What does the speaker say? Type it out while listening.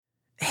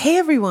Hey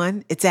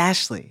everyone, it's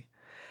Ashley.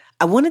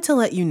 I wanted to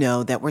let you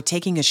know that we're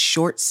taking a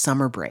short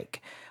summer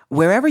break.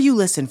 Wherever you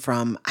listen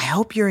from, I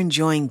hope you're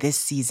enjoying this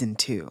season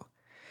too.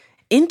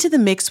 Into the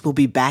Mix will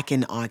be back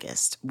in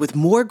August with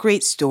more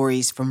great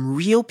stories from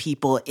real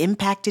people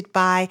impacted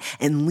by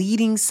and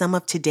leading some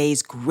of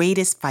today's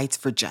greatest fights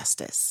for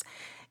justice.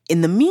 In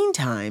the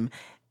meantime,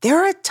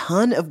 there are a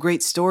ton of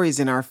great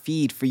stories in our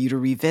feed for you to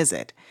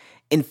revisit.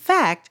 In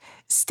fact,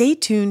 stay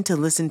tuned to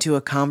listen to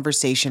a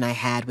conversation I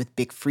had with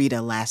Big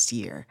Frida last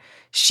year.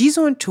 She's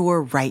on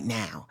tour right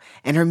now,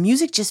 and her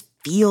music just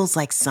feels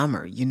like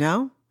summer, you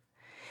know?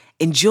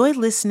 Enjoy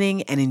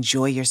listening and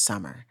enjoy your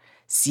summer.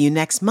 See you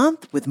next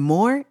month with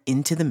more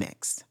Into the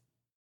Mix.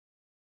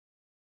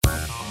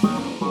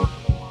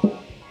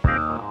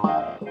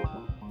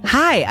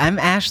 Hi, I'm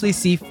Ashley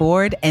C.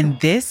 Ford, and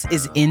this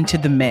is Into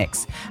the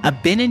Mix, a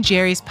Ben &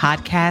 Jerry's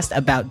podcast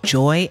about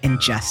joy and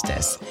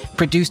justice,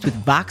 produced with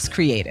Vox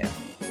Creative.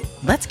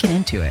 Let's get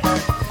into it.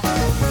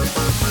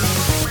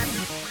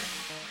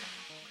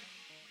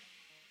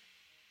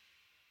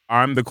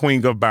 I'm the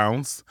queen of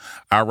bounce.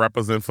 I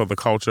represent for the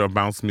culture of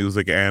bounce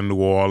music and New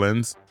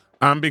Orleans.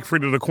 I'm Big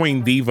Frida the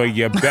Queen Diva,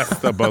 you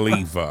best a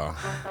believer.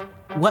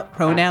 What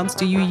pronouns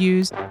do you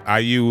use? I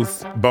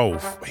use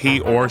both, he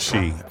or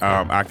she.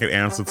 I can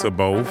answer to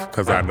both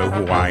because I know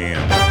who I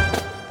am.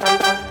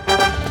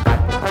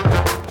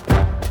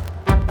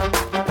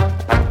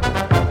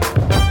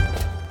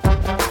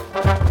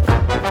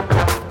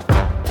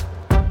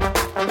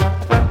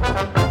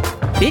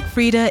 Big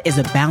Frida is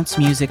a bounce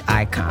music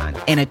icon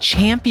and a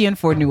champion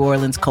for New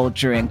Orleans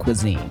culture and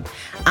cuisine.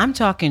 I'm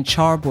talking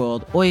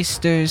charbroiled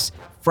oysters,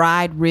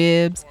 fried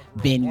ribs,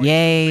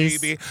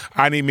 beignets. Baby,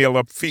 I need me a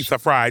little piece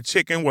of fried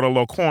chicken with a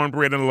little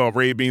cornbread and a little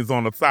red beans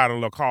on the side, a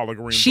little collard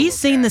greens. She's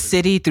seen the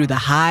city through the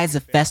highs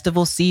of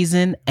festival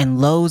season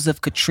and lows of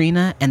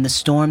Katrina and the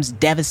storm's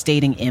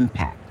devastating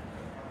impact.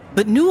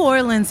 But New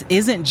Orleans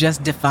isn't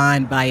just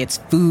defined by its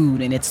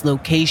food and its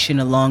location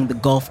along the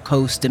Gulf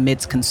Coast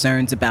amidst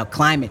concerns about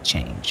climate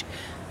change.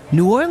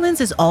 New Orleans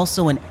is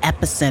also an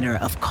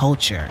epicenter of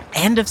culture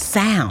and of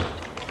sound.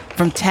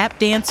 From tap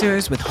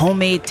dancers with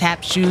homemade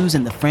tap shoes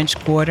in the French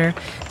Quarter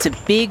to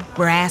big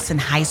brass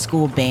and high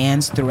school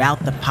bands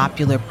throughout the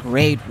popular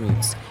parade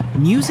routes,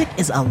 music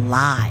is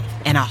alive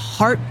and a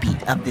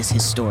heartbeat of this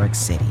historic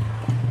city.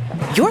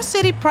 Your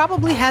city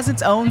probably has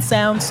its own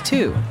sounds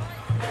too.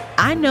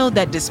 I know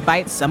that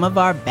despite some of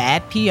our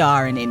bad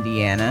PR in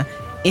Indiana,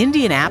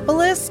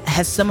 Indianapolis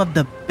has some of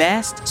the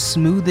best,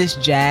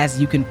 smoothest jazz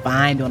you can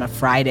find on a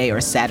Friday or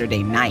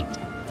Saturday night.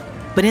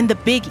 But in the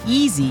Big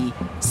Easy,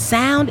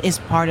 sound is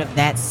part of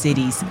that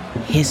city's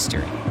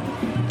history.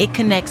 It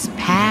connects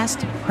past,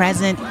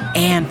 present,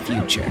 and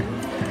future.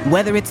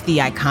 Whether it's the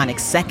iconic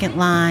second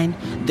line,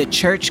 the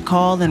church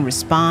call and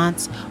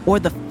response, or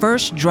the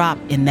first drop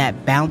in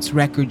that bounce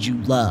record you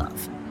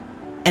love.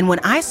 And when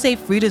I say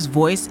Frida's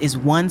voice is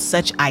one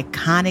such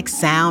iconic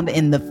sound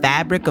in the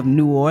fabric of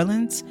New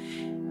Orleans,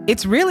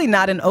 it's really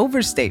not an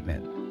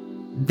overstatement.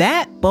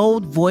 That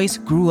bold voice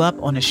grew up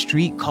on a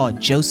street called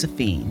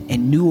Josephine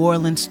in New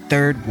Orleans'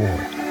 3rd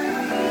Ward.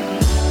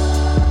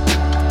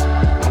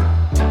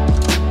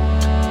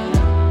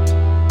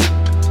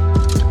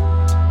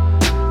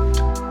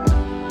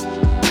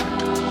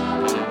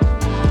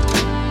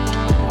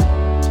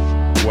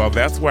 Well,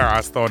 that's where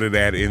I started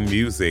at in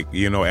music, at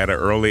an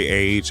early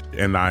age,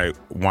 and I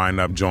wind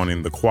up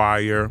joining the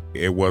choir.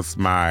 It was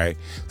my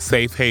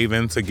safe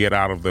haven to get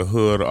out of the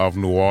hood of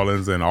New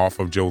Orleans and off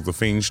of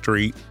Josephine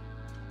Street.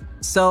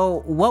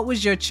 So what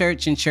was your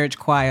church and church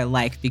choir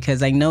like?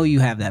 Because I know you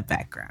have that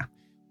background.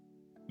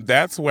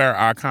 That's where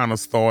I kind of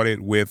started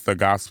with the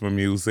gospel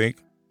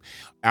music.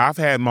 I've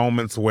had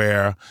moments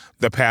where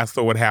the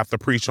pastor would have to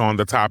preach on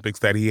the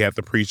topics that he had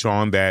to preach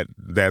on that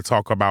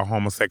talk about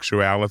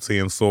homosexuality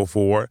and so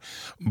forth.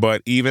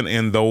 But even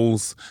in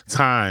those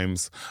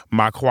times,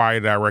 my choir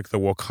director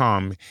will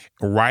come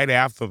right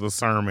after the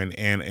sermon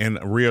and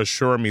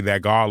reassure me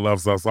that God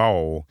loves us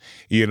all,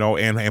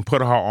 and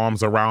put her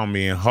arms around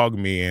me and hug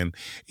me and,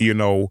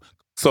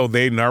 so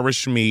they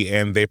nourished me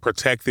and they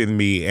protected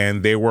me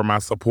and they were my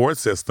support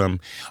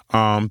system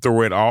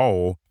through it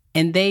all.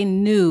 And they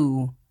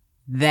knew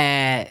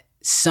that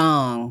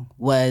song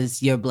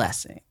was your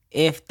blessing.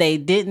 If they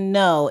didn't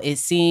know, it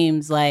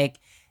seems like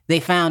they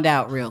found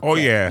out real quick. Oh,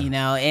 yeah.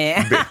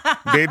 And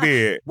they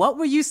did. What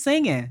were you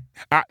singing?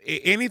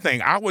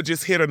 Anything. I would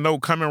just hit a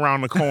note coming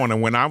around the corner.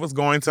 When I was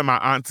going to my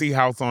auntie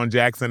house on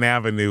Jackson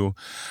Avenue,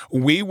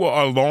 we would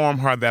alarm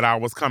her that I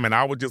was coming.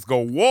 I would just go,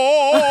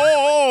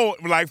 whoa,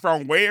 like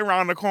from way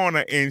around the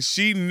corner. And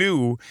she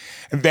knew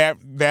that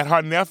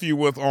her nephew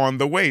was on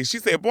the way. She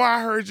said, boy,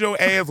 I heard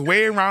your ass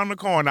way around the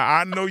corner.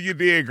 I know you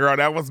did, girl.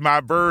 That was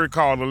my bird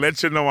call to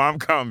let you know I'm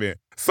coming.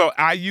 So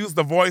I used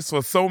the voice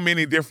for so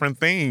many different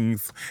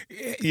things.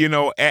 You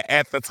know,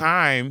 at the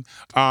time,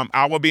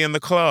 I would be in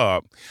the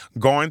club,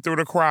 going through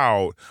the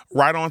crowd,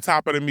 right on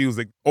top of the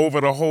music,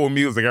 over the whole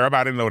music.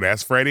 Everybody know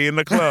that's Freddie in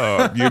the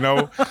club, you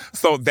know?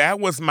 So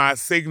that was my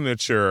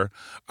signature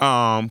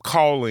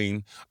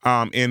calling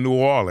in New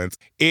Orleans.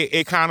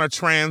 It kind of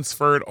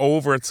transferred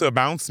over to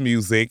bounce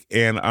music,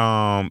 and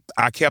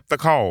I kept the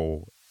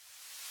call.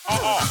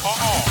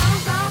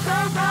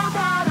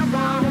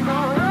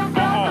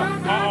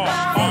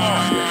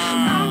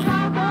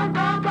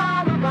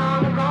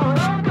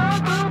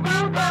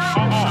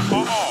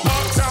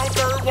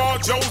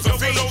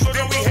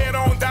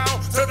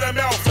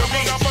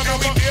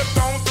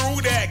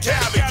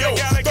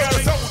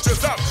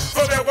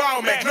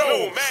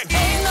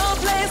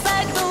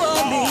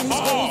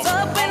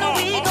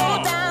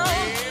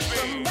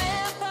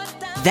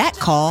 That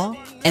call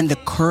and the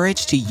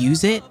courage to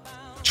use it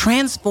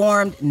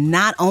transformed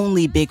not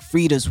only Big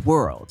Freedia's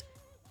world,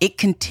 it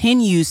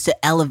continues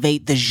to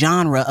elevate the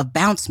genre of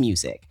bounce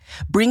music,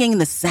 bringing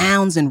the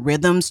sounds and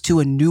rhythms to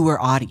a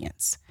newer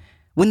audience.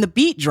 When the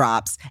beat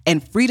drops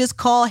and Freedia's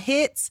call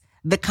hits,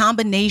 the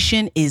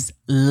combination is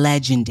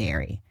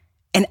legendary.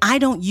 And I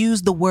don't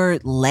use the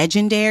word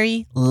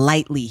legendary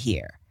lightly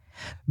here.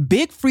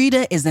 Big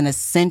Freedia is an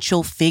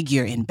essential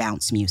figure in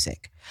bounce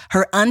music.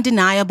 Her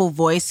undeniable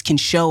voice can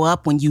show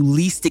up when you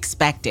least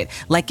expect it,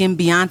 like in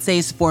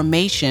Beyoncé's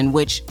Formation,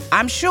 which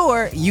I'm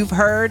sure you've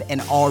heard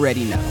and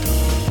already know.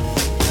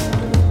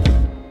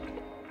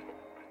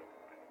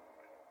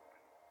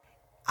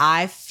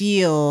 I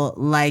feel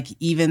like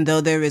even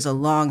though there is a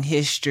long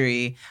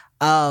history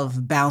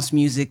of bounce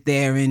music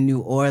there in New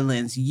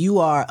Orleans, you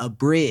are a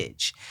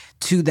bridge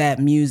to that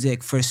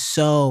music for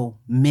so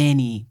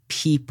many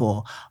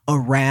people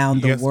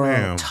around the world.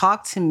 Ma'am.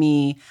 Talk to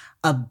me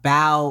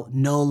about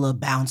NOLA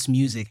bounce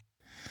music.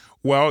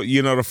 Well,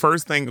 you know, the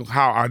first thing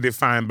how I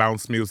define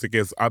bounce music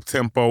is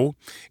up-tempo,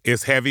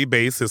 it's heavy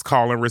bass, it's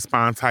call and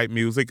response type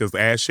music, it's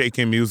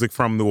ass-shaking music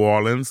from New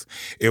Orleans.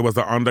 It was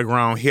an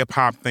underground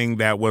hip-hop thing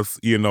that was,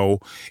 you know,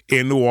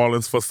 in New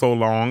Orleans for so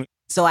long.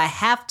 So I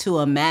have to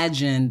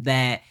imagine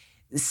that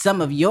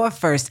some of your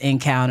first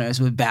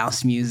encounters with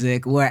bounce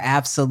music were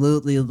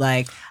absolutely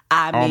like,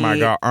 oh my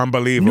God,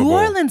 unbelievable. New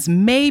Orleans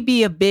may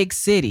be a big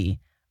city,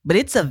 but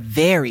it's a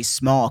very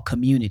small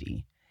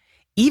community.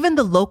 Even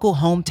the local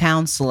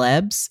hometown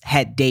celebs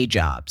had day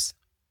jobs.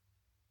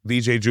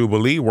 DJ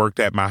Jubilee worked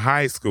at my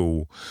high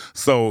school.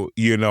 So,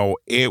 you know,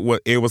 it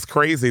was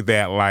crazy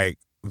that like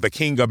the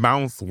King of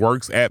Bounce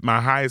works at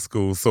my high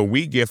school. So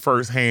we get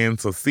firsthand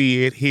to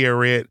see it,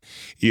 hear it,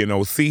 you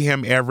know, see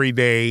him every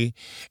day.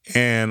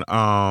 And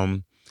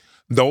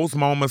those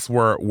moments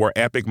were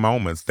epic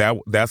moments.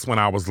 That's when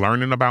I was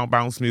learning about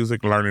bounce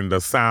music, learning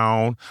the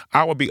sound.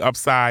 I would be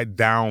upside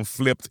down,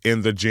 flipped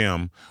in the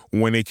gym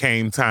when it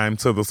came time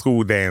to the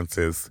school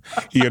dances.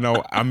 You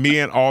know, me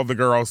and all the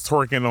girls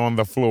twerking on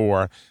the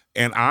floor.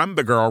 And I'm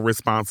the girl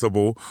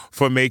responsible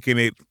for making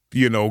it,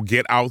 you know,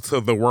 get out to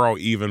the world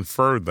even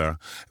further.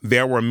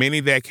 There were many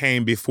that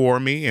came before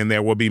me, and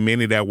there will be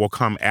many that will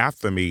come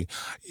after me.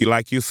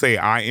 Like you say,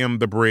 I am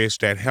the bridge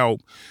that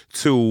helped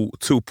to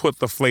put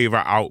the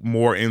flavor out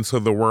more into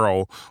the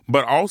world,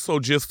 but also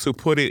just to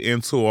put it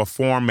into a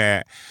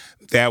format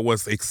that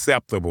was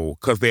acceptable,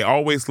 because they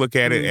always look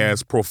at it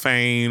as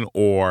profane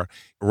or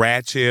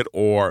ratchet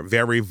or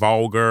very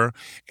vulgar,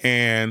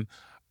 and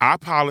I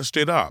polished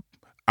it up.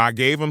 I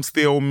gave them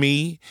still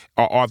me,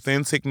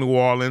 authentic New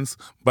Orleans,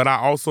 but I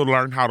also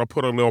learned how to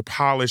put a little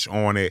polish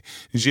on it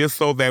just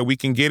so that we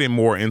can get it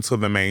more into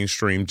the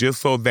mainstream,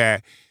 just so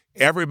that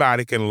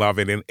everybody can love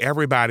it and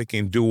everybody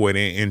can do it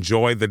and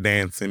enjoy the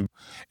dancing.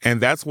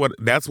 And that's what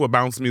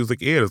bounce music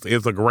is.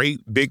 It's a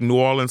great big New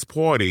Orleans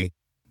party.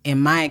 In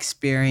my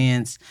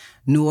experience,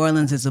 New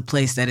Orleans is a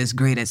place that is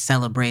great at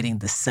celebrating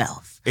the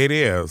self. It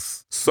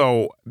is.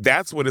 So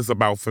that's what it's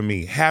about for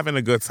me, having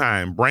a good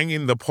time,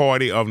 bringing the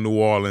party of New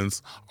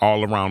Orleans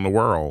all around the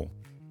world.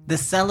 The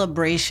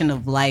celebration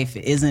of life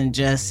isn't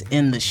just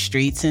in the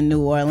streets in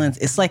New Orleans.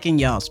 It's like in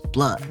y'all's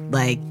blood.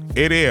 Like,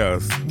 it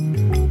is.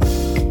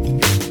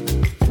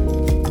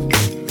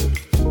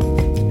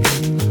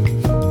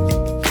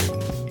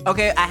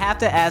 Okay, I have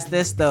to ask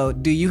this, though.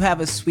 Do you have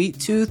a sweet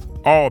tooth?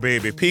 Oh,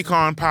 baby.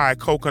 Pecan pie,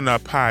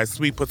 coconut pie,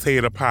 sweet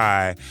potato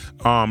pie,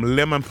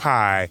 lemon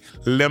pie,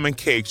 lemon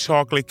cake,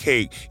 chocolate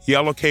cake,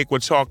 yellow cake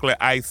with chocolate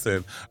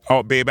icing.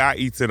 Oh, baby, I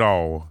eat it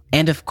all.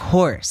 And of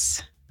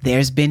course,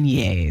 there's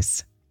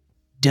beignets,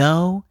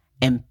 dough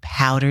and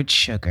powdered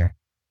sugar.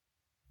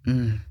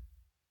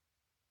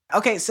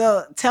 Okay,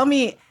 so tell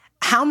me,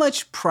 how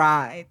much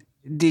pride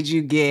did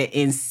you get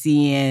in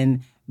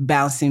seeing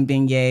bouncing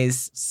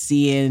beignets,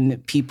 seeing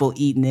people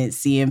eating it,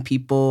 seeing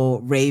people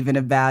raving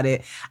about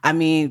it? I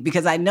mean,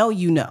 because I know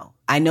you know.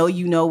 I know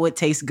you know what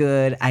tastes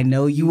good. I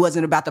know you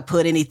wasn't about to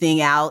put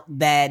anything out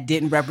that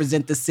didn't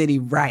represent the city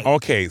right.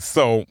 Okay,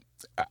 so,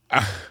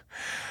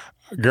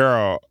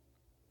 girl,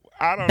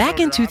 I don't know. Back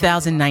in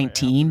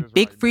 2019,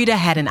 Big Freedia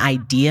had an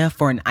idea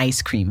for an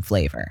ice cream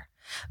flavor.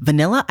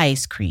 Vanilla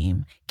ice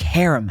cream,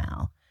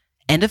 caramel,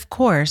 and of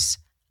course,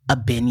 a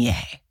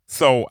beignet.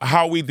 So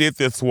how we did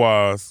this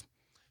was,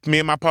 me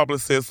and my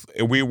publicist,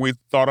 we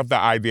thought of the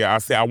idea. I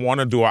said, I want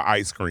to do an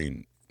ice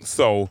cream.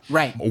 So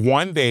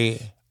one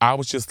day, I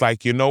was just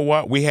like, you know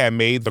what? We had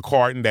made the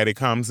carton that it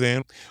comes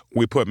in.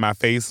 We put my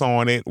face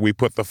on it. We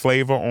put the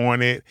flavor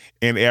on it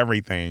and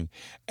everything.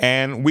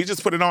 And we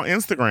just put it on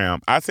Instagram.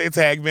 I said,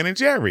 tag Ben and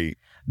Jerry.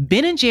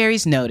 Ben and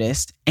Jerry's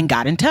noticed and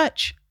got in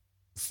touch.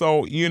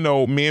 So,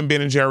 me and Ben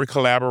and Jerry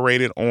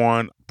collaborated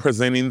on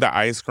presenting the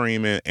ice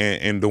cream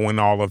and doing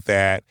all of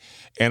that.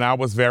 And I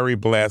was very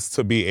blessed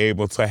to be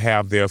able to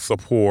have their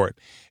support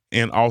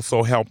and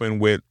also helping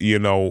with,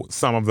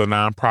 some of the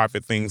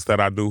nonprofit things that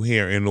I do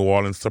here in New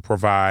Orleans to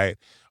provide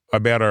a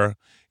better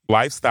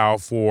lifestyle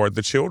for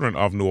the children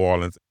of New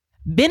Orleans.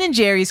 Ben and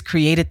Jerry's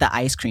created the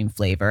ice cream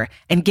flavor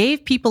and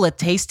gave people a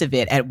taste of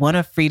it at one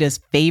of Frida's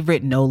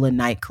favorite NOLA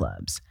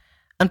nightclubs.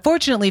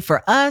 Unfortunately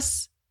for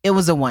us, it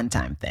was a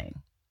one-time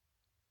thing.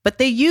 But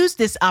they used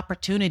this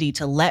opportunity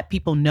to let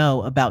people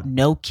know about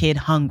No Kid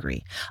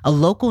Hungry, a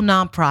local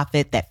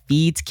nonprofit that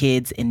feeds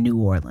kids in New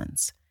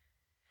Orleans.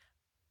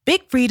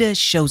 Big Frida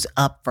shows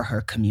up for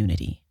her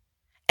community.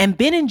 And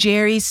Ben and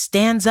Jerry's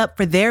stands up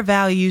for their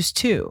values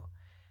too.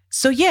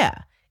 So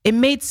yeah, it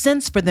made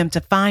sense for them to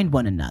find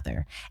one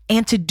another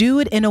and to do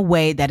it in a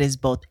way that is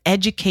both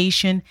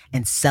education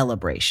and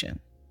celebration.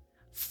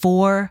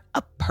 For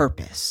a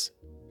purpose.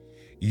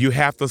 You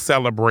have to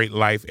celebrate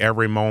life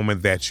every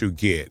moment that you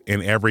get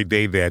and every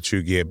day that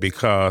you get,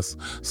 because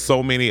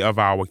so many of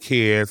our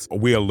kids,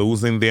 we are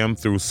losing them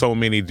through so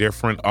many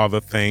different other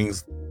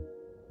things.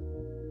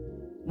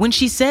 When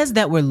she says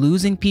that we're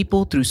losing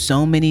people through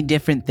so many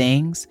different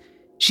things,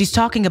 she's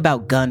talking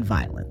about gun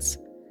violence.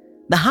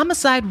 The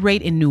homicide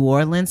rate in New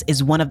Orleans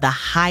is one of the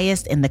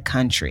highest in the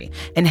country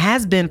and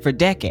has been for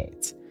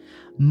decades.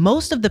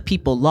 Most of the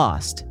people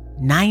lost,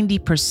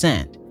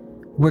 90%,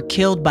 were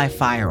killed by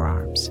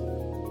firearms.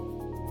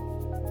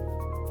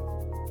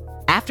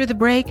 After the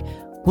break,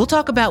 we'll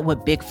talk about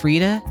what Big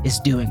Frida is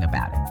doing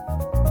about it.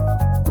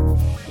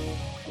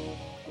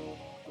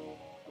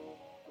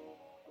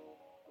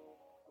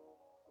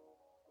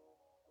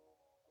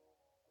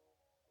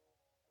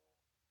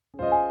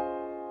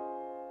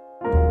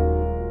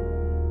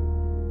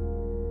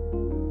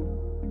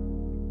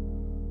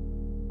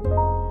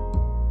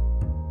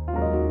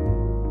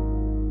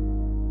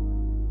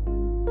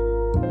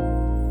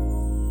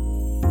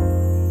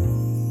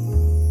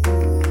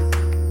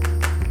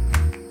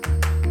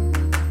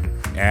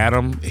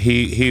 Adam,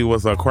 he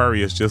was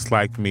Aquarius just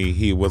like me.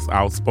 He was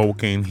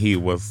outspoken. He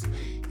was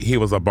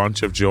a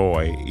bunch of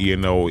joy.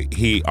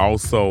 He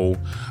also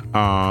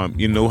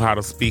knew how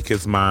to speak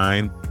his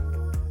mind.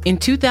 In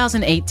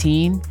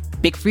 2018,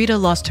 Big Frida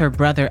lost her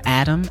brother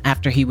Adam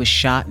after he was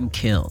shot and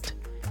killed.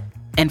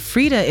 And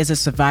Frida is a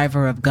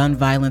survivor of gun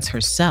violence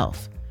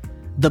herself.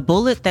 The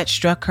bullet that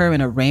struck her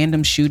in a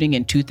random shooting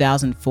in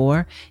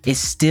 2004 is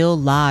still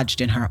lodged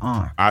in her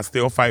arm. I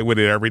still fight with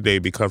it every day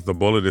because the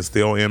bullet is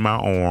still in my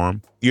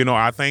arm.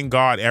 I thank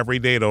God every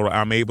day, though,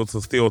 I'm able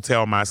to still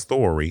tell my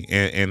story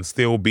and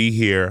still be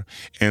here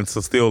and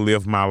to still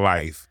live my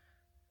life.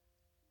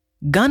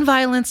 Gun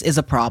violence is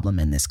a problem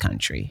in this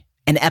country,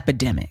 an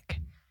epidemic.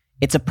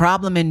 It's a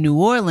problem in New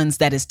Orleans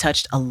that has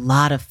touched a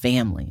lot of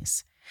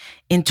families.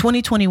 In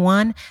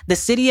 2021, the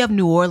city of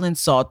New Orleans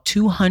saw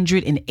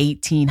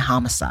 218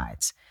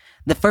 homicides,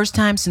 the first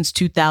time since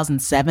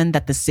 2007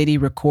 that the city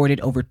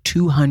recorded over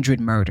 200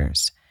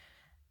 murders.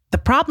 The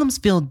problems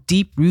feel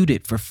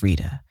deep-rooted for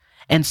Frida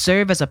and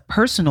serve as a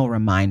personal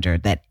reminder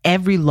that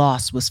every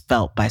loss was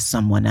felt by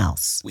someone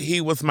else.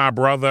 He was my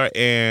brother,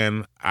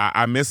 and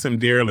I miss him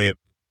dearly.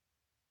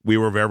 We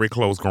were very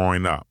close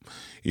growing up.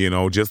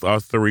 Just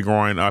us three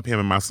growing up. Him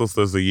and my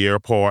sister's a year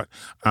apart.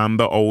 I'm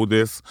the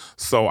oldest.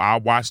 So I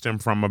watched him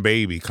from a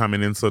baby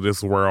coming into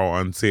this world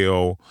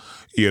until,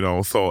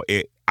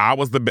 I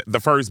was the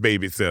first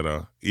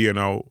babysitter,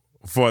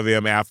 for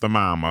them after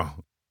mama.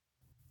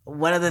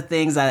 One of the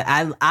things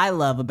I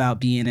love about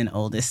being an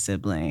oldest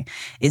sibling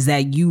is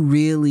that you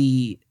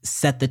really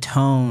set the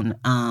tone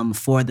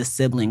for the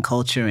sibling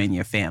culture in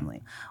your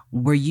family.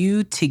 Were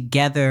you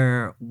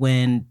together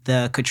when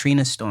the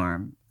Katrina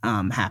storm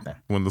happened?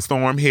 When the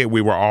storm hit,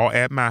 we were all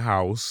at my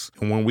house.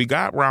 And when we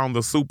got around the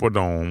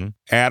Superdome,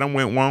 Adam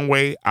went one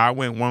way, I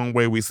went one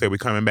way. We said we're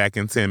coming back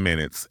in 10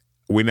 minutes.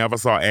 We never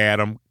saw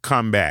Adam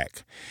come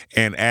back.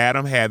 And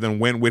Adam had them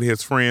went with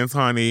his friends,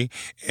 honey,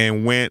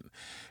 and went...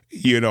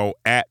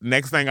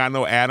 next thing I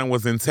know, Adam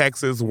was in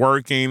Texas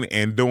working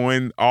and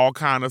doing all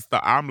kind of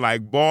stuff. I'm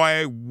like,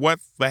 boy, what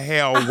the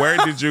hell?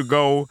 Where did you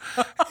go?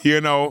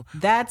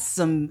 That's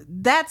some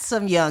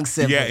young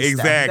sibling Yeah,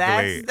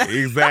 exactly.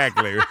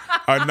 Exactly.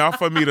 Enough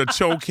for me to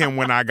choke him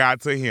when I got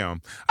to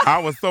him. I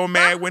was so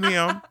mad with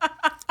him.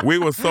 We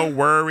were so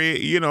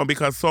worried,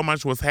 because so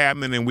much was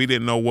happening and we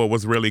didn't know what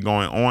was really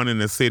going on in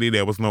the city.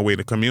 There was no way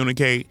to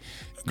communicate.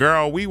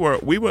 Girl,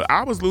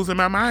 I was losing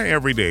my mind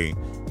every day.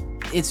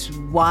 It's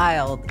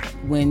wild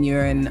when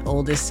you're an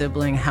oldest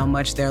sibling how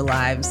much their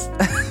lives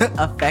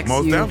affects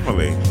Most you. Most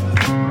definitely.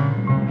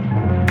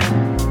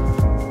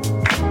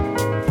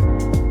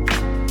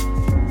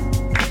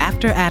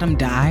 After Adam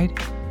died,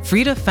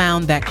 Frida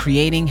found that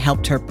creating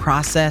helped her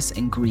process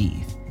and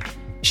grieve.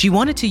 She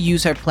wanted to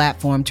use her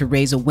platform to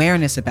raise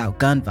awareness about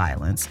gun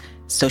violence,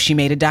 so she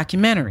made a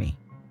documentary.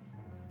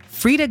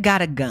 Frida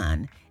Got a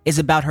Gun is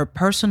about her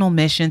personal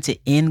mission to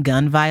end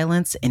gun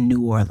violence in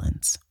New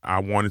Orleans. I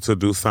wanted to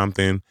do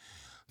something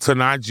to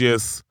not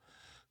just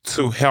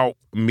to help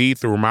me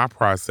through my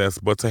process,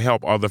 but to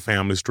help other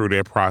families through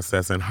their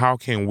process. And how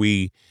can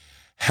we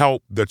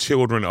help the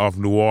children of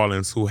New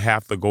Orleans who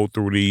have to go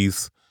through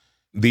these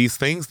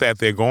things that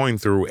they're going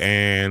through?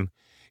 And,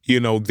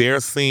 they're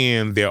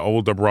seeing their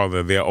older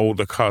brother, their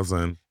older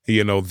cousin,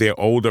 their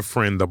older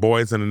friend, the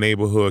boys in the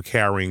neighborhood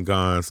carrying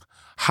guns.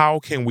 How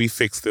can we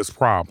fix this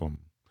problem?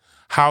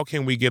 How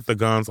can we get the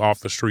guns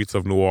off the streets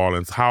of New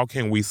Orleans? How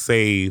can we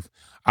save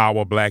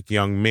our Black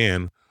young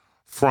men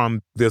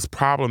from this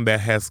problem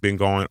that has been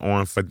going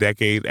on for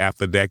decade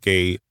after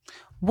decade?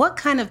 What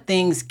kind of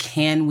things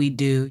can we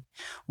do?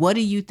 What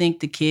do you think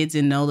the kids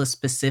in NOLA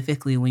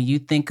specifically, when you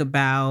think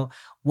about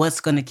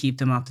what's going to keep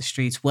them off the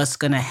streets, what's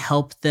going to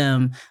help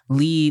them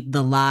lead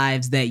the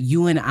lives that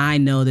you and I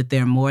know that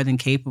they're more than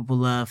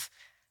capable of?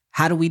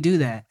 How do we do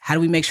that? How do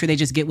we make sure they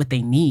just get what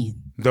they need?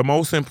 The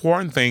most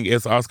important thing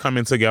is us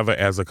coming together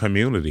as a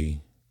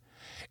community.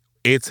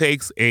 It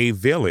takes a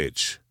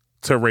village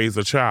to raise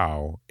a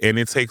child, and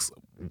it takes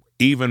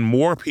even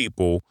more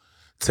people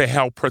to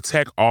help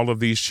protect all of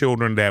these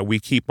children that we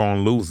keep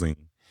on losing.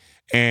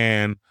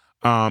 And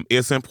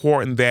it's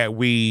important that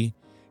we,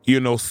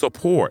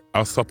 support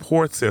a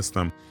support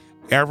system.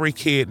 Every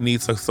kid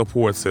needs a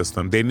support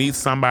system. They need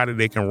somebody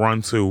they can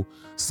run to,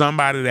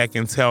 somebody that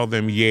can tell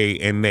them yay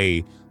and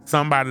nay,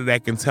 somebody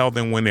that can tell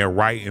them when they're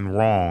right and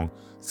wrong,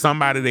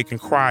 somebody they can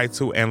cry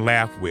to and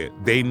laugh with.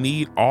 They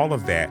need all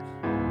of that.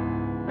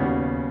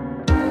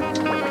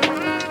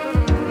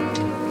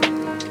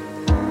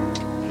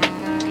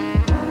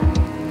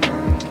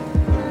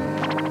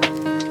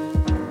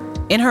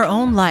 In her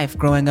own life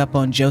growing up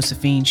on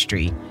Josephine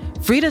Street,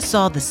 Frida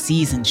saw the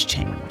seasons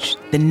change,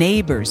 the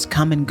neighbors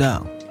come and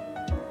go.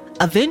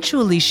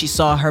 Eventually, she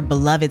saw her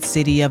beloved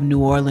city of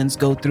New Orleans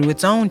go through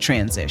its own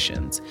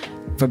transitions,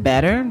 for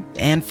better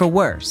and for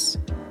worse.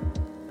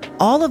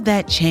 All of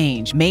that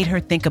change made her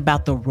think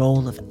about the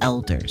role of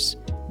elders,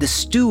 the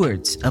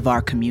stewards of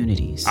our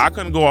communities. I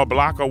couldn't go a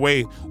block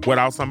away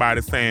without somebody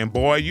saying,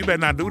 boy, you better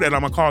not do that. I'm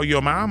going to call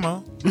your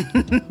mama.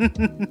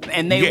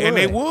 And they would. And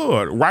they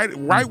would.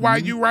 Right while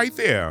you right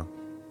there.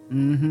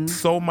 Mm-hmm.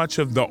 So much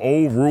of the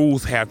old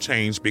rules have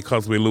changed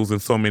because we're losing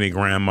so many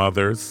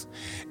grandmothers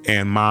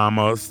and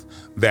mamas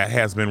that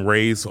has been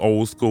raised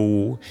old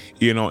school.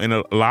 And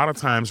a lot of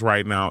times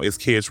right now it's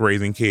kids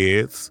raising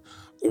kids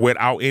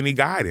without any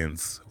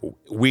guidance.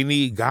 We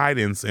need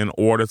guidance in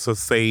order to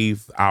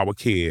save our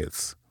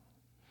kids.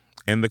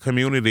 And the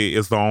community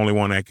is the only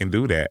one that can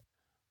do that.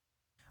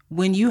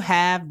 When you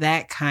have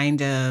that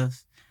kind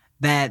of,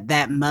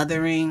 that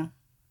mothering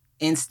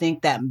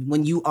instinct, that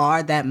when you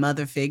are that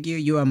mother figure,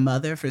 you're a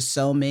mother for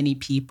so many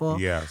people.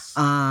 Yes.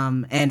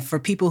 And for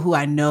people who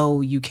I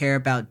know you care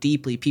about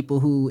deeply, people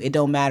who, it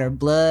don't matter,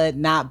 blood,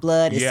 not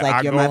blood. It's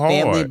like you're my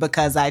family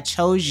because I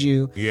chose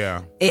you.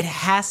 Yeah. It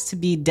has to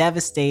be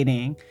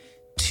devastating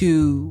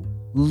to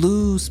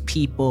lose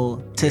people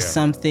to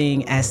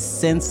something as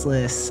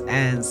senseless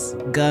as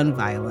gun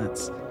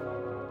violence.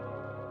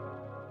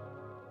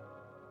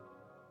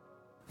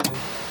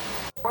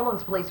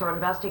 Orleans police are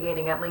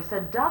investigating at least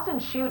a dozen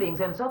shootings,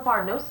 and so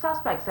far no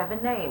suspects have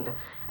been named.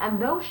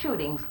 And those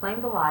shootings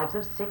claimed the lives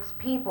of 6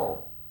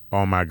 people.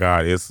 Oh my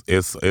God,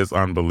 it's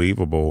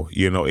unbelievable.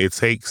 It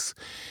takes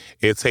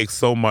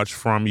so much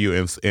from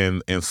you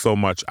and so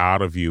much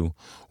out of you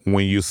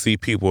when you see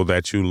people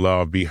that you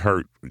love be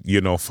hurt,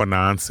 for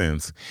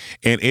nonsense.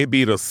 And it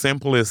be the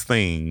simplest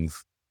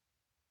things.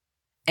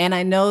 And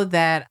I know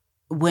that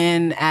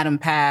when Adam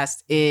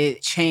passed,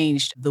 it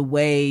changed the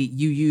way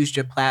you used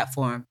your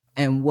platform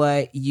and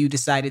what you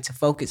decided to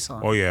focus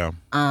on. Oh, yeah.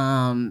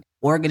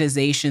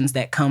 Organizations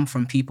that come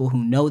from people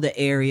who know the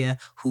area,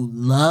 who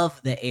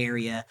love the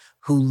area,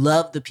 who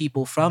love the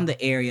people from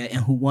the area,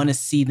 and who want to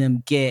see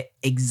them get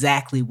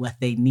exactly what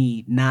they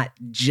need, not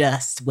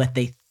just what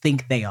they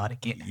think they ought to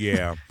get.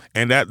 Yeah.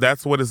 And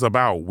that's what it's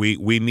about.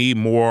 We need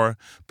more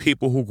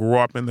people who grew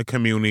up in the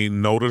community,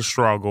 know the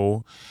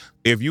struggle.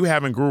 If you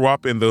haven't grew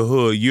up in the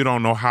hood, you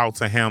don't know how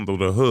to handle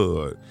the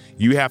hood.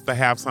 You have to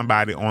have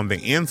somebody on the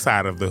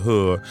inside of the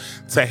hood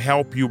to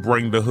help you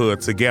bring the hood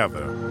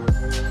together.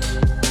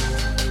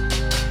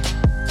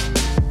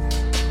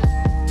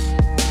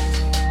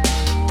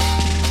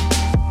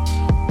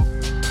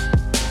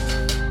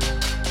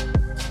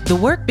 The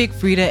work Big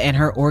Frida and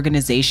her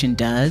organization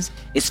does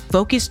is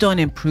focused on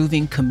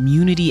improving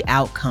community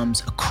outcomes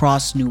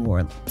across New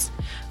Orleans.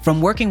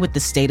 From working with the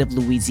state of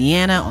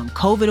Louisiana on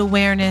COVID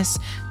awareness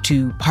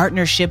to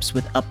partnerships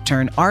with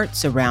Upturn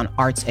Arts around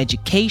arts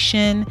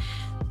education,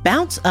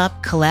 Bounce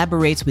Up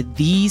collaborates with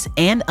these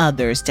and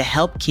others to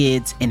help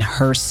kids in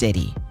her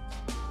city.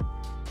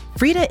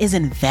 Frida is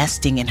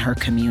investing in her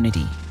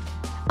community.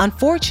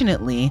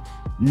 Unfortunately,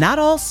 Not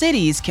all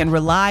cities can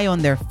rely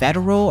on their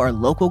federal or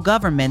local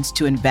governments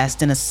to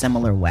invest in a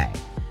similar way.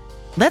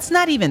 Let's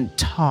not even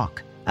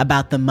talk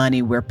about the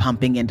money we're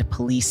pumping into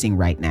policing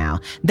right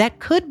now that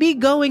could be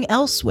going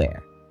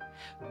elsewhere.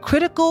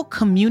 Critical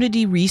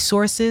community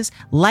resources,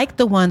 like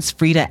the ones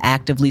Frida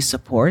actively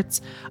supports,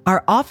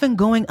 are often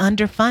going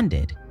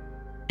underfunded.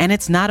 And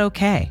it's not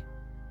okay.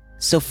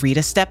 So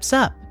Frida steps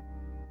up.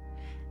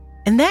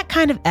 And that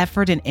kind of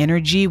effort and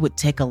energy would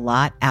take a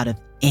lot out of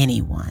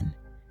anyone.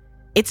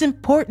 It's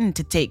important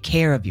to take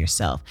care of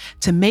yourself,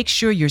 to make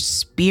sure your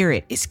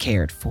spirit is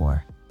cared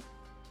for.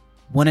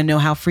 Want to know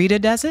how Frida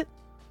does it?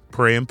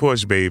 Pray and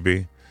push,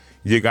 baby.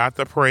 You got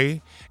to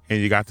pray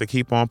and you got to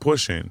keep on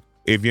pushing.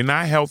 If you're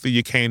not healthy,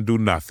 you can't do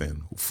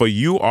nothing for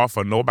you or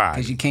for nobody.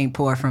 Because you can't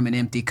pour from an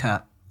empty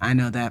cup. I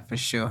know that for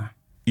sure.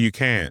 You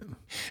can't.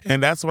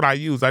 And that's what I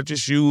use. I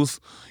just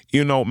use,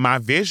 my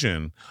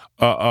vision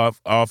of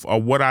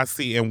what I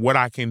see and what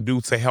I can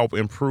do to help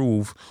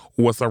improve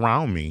what's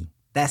around me.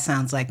 That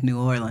sounds like New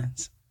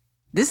Orleans.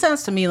 This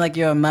sounds to me like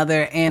you're a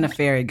mother and a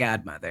fairy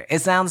godmother. It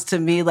sounds to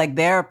me like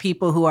there are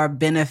people who are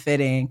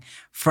benefiting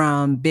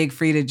from Big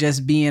Frida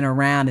just being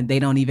around and they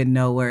don't even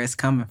know where it's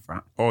coming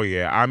from. Oh,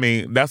 yeah. I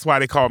mean, that's why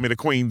they call me the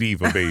Queen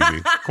Diva,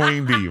 baby.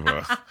 Queen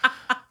Diva.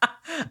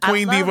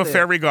 Queen Diva,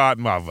 fairy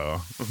godmother.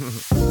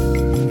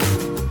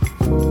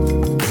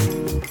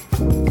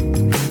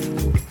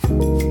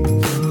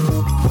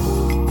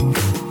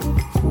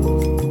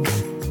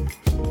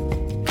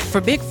 For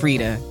Big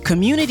Frida,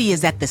 community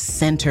is at the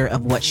center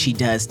of what she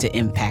does to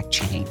impact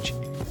change.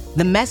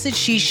 The message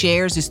she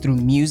shares is through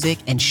music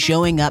and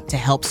showing up to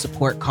help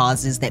support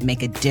causes that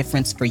make a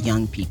difference for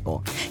young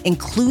people,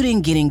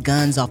 including getting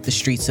guns off the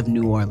streets of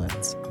New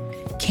Orleans.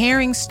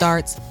 Caring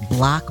starts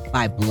block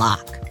by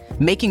block,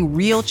 making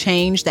real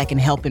change that can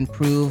help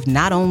improve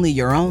not only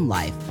your own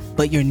life,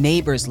 but your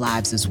neighbors'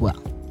 lives as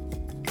well.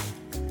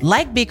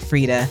 Like Big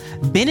Frida,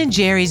 Ben &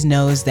 Jerry's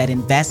knows that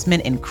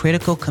investment in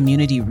critical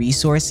community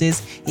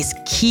resources is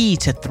key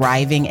to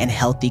thriving and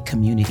healthy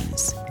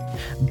communities.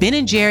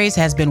 Ben & Jerry's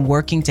has been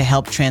working to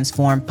help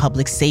transform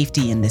public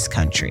safety in this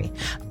country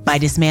by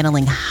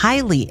dismantling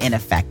highly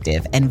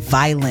ineffective and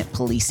violent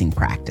policing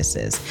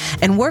practices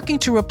and working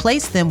to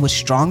replace them with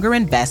stronger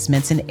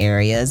investments in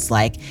areas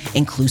like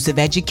inclusive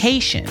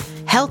education,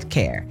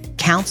 healthcare,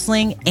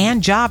 counseling,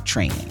 and job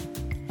training,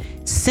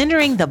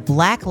 centering the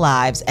Black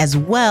lives as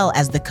well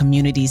as the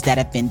communities that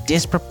have been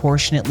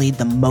disproportionately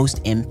the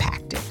most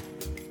impacted.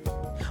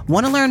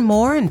 Want to learn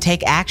more and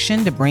take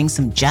action to bring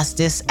some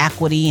justice,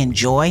 equity, and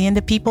joy into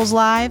people's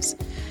lives?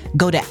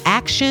 Go to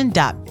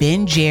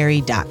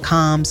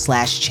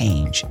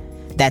action.benjerry.com/change.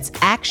 That's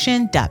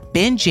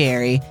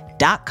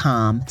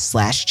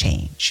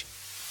action.benjerry.com/change.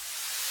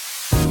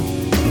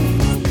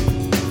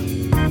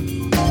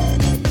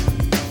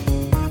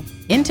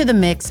 Into the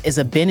Mix is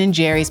a Ben &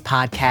 Jerry's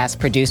podcast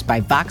produced by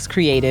Vox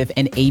Creative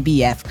and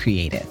ABF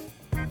Creative.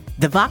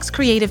 The Vox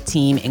Creative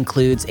team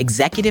includes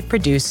executive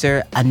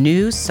producer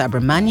Anu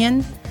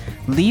Subramanian,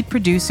 lead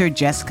producer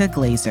Jessica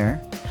Glazer,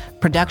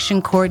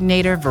 production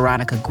coordinator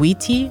Veronica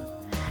Guiti,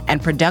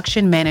 and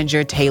production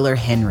manager Taylor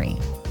Henry,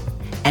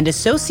 and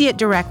associate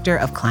director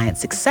of client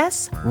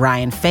success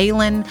Ryan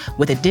Phelan,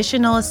 with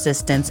additional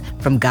assistance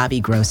from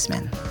Gabi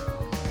Grossman.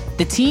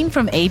 The team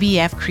from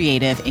ABF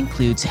Creative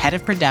includes head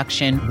of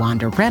production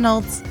Wanda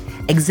Reynolds,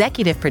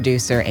 executive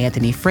producer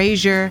Anthony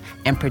Frazier,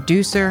 and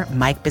producer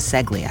Mike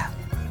Biseglia.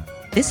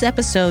 This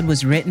episode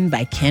was written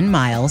by Ken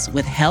Miles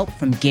with help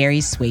from Gary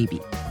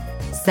Swaby.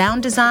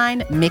 Sound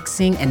design,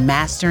 mixing, and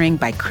mastering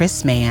by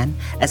Chris Mann,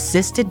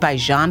 assisted by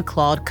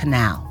Jean-Claude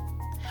Canal.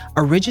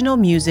 Original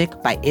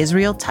music by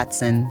Israel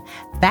Tutson,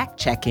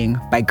 fact-checking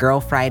by Girl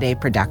Friday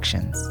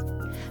Productions.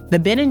 The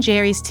Ben &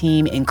 Jerry's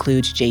team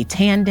includes Jay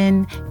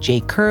Tandon,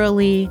 Jay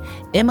Curley,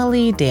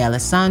 Emily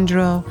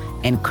DeAlessandro,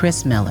 and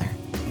Chris Miller.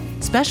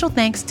 Special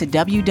thanks to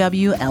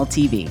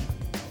WWLTV.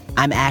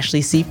 I'm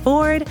Ashley C.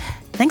 Ford.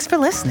 Thanks for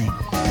listening.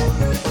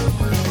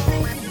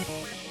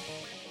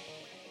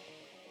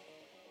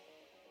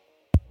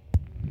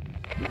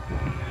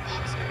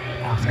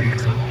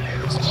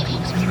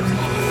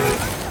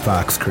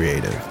 Vox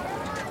Creative.